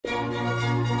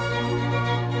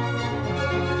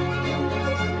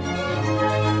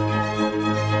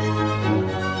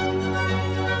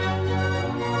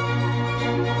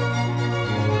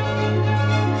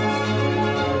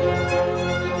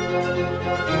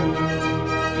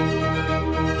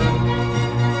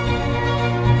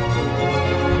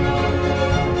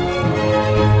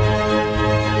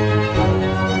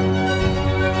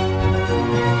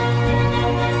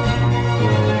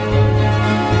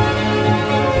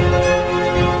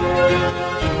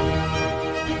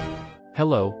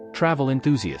Hello, travel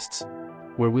enthusiasts,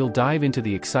 where we'll dive into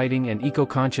the exciting and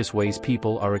eco-conscious ways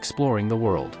people are exploring the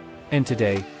world. And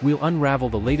today, we'll unravel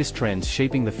the latest trends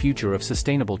shaping the future of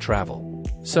sustainable travel.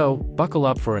 So, buckle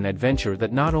up for an adventure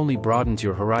that not only broadens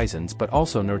your horizons but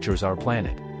also nurtures our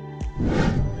planet.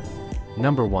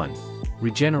 Number 1.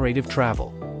 Regenerative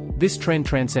travel. This trend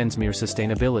transcends mere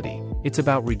sustainability. It's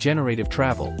about regenerative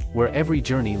travel, where every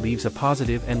journey leaves a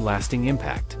positive and lasting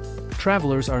impact.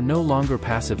 Travelers are no longer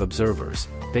passive observers,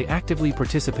 they actively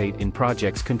participate in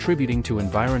projects contributing to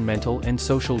environmental and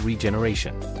social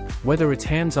regeneration. Whether it's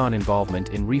hands-on involvement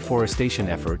in reforestation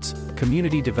efforts,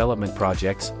 community development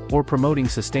projects, or promoting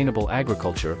sustainable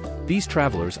agriculture, these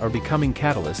travelers are becoming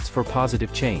catalysts for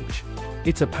positive change.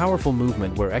 It's a powerful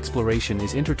movement where exploration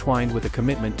is intertwined with a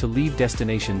commitment to leave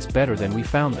destinations better than we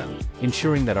found them,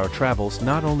 ensuring that our travels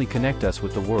not only connect us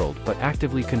with the world but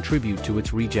actively contribute to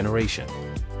its regeneration.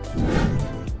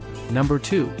 Number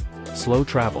 2. Slow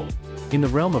travel. In the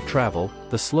realm of travel,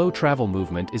 the slow travel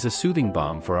movement is a soothing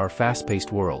balm for our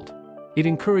fast-paced world. It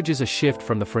encourages a shift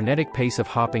from the frenetic pace of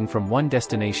hopping from one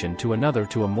destination to another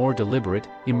to a more deliberate,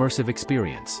 immersive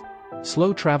experience.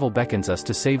 Slow travel beckons us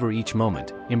to savor each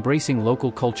moment, embracing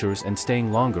local cultures and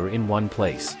staying longer in one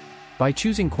place. By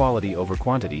choosing quality over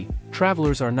quantity,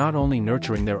 travelers are not only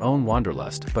nurturing their own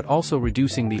wanderlust but also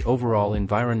reducing the overall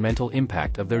environmental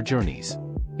impact of their journeys.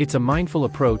 It's a mindful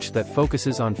approach that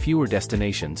focuses on fewer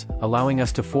destinations, allowing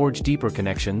us to forge deeper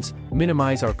connections,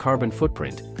 minimize our carbon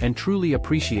footprint, and truly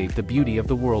appreciate the beauty of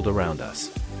the world around us.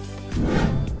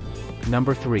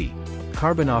 Number 3.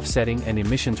 Carbon offsetting and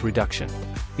emissions reduction.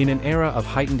 In an era of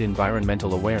heightened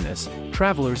environmental awareness,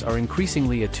 travelers are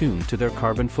increasingly attuned to their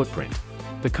carbon footprint.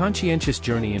 The conscientious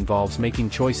journey involves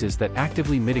making choices that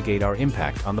actively mitigate our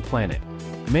impact on the planet.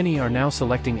 Many are now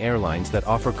selecting airlines that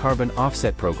offer carbon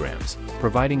offset programs,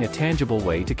 providing a tangible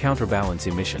way to counterbalance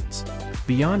emissions.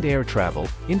 Beyond air travel,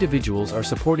 individuals are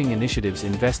supporting initiatives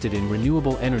invested in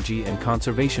renewable energy and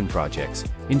conservation projects,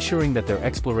 ensuring that their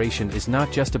exploration is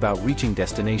not just about reaching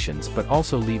destinations but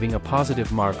also leaving a positive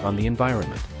mark on the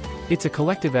environment. It's a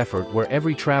collective effort where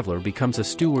every traveler becomes a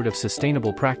steward of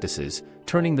sustainable practices,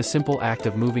 turning the simple act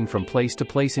of moving from place to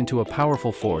place into a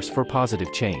powerful force for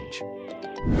positive change.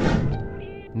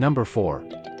 Number 4.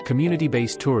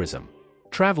 Community-based tourism.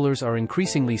 Travelers are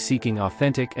increasingly seeking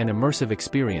authentic and immersive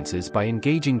experiences by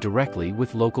engaging directly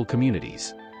with local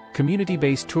communities.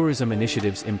 Community-based tourism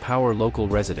initiatives empower local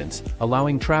residents,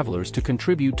 allowing travelers to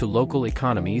contribute to local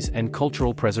economies and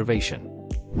cultural preservation.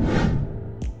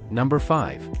 Number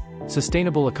 5.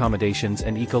 Sustainable accommodations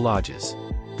and eco-lodges.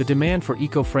 The demand for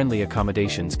eco-friendly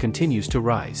accommodations continues to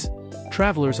rise.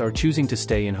 Travelers are choosing to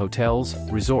stay in hotels,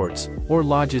 resorts, or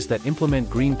lodges that implement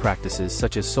green practices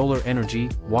such as solar energy,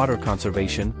 water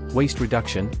conservation, waste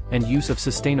reduction, and use of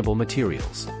sustainable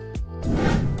materials.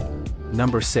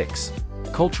 Number 6.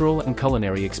 Cultural and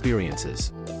culinary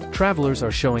experiences. Travelers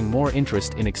are showing more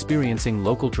interest in experiencing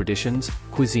local traditions,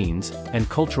 cuisines, and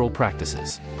cultural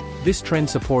practices. This trend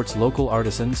supports local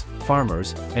artisans,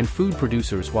 farmers, and food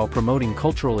producers while promoting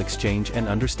cultural exchange and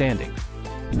understanding.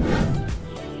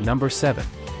 Number 7.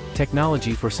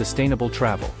 Technology for sustainable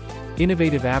travel.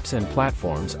 Innovative apps and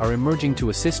platforms are emerging to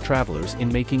assist travelers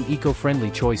in making eco-friendly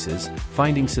choices,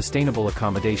 finding sustainable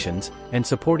accommodations, and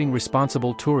supporting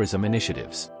responsible tourism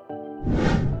initiatives.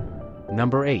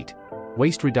 Number 8.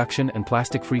 Waste reduction and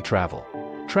plastic-free travel.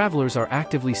 Travelers are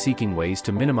actively seeking ways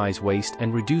to minimize waste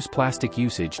and reduce plastic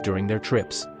usage during their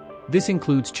trips. This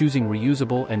includes choosing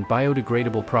reusable and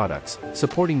biodegradable products,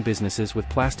 supporting businesses with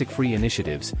plastic-free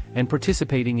initiatives, and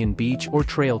participating in beach or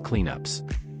trail cleanups.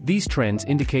 These trends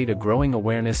indicate a growing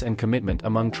awareness and commitment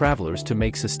among travelers to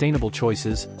make sustainable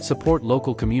choices, support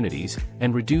local communities,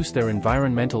 and reduce their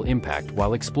environmental impact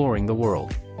while exploring the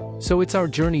world. So it's our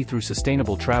journey through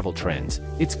sustainable travel trends.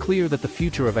 It's clear that the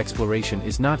future of exploration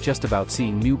is not just about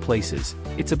seeing new places,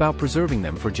 it's about preserving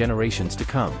them for generations to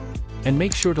come. And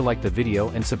make sure to like the video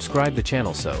and subscribe the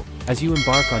channel so, as you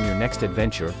embark on your next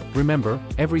adventure, remember,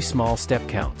 every small step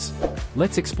counts.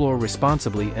 Let's explore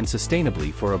responsibly and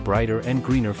sustainably for a brighter and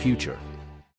greener future.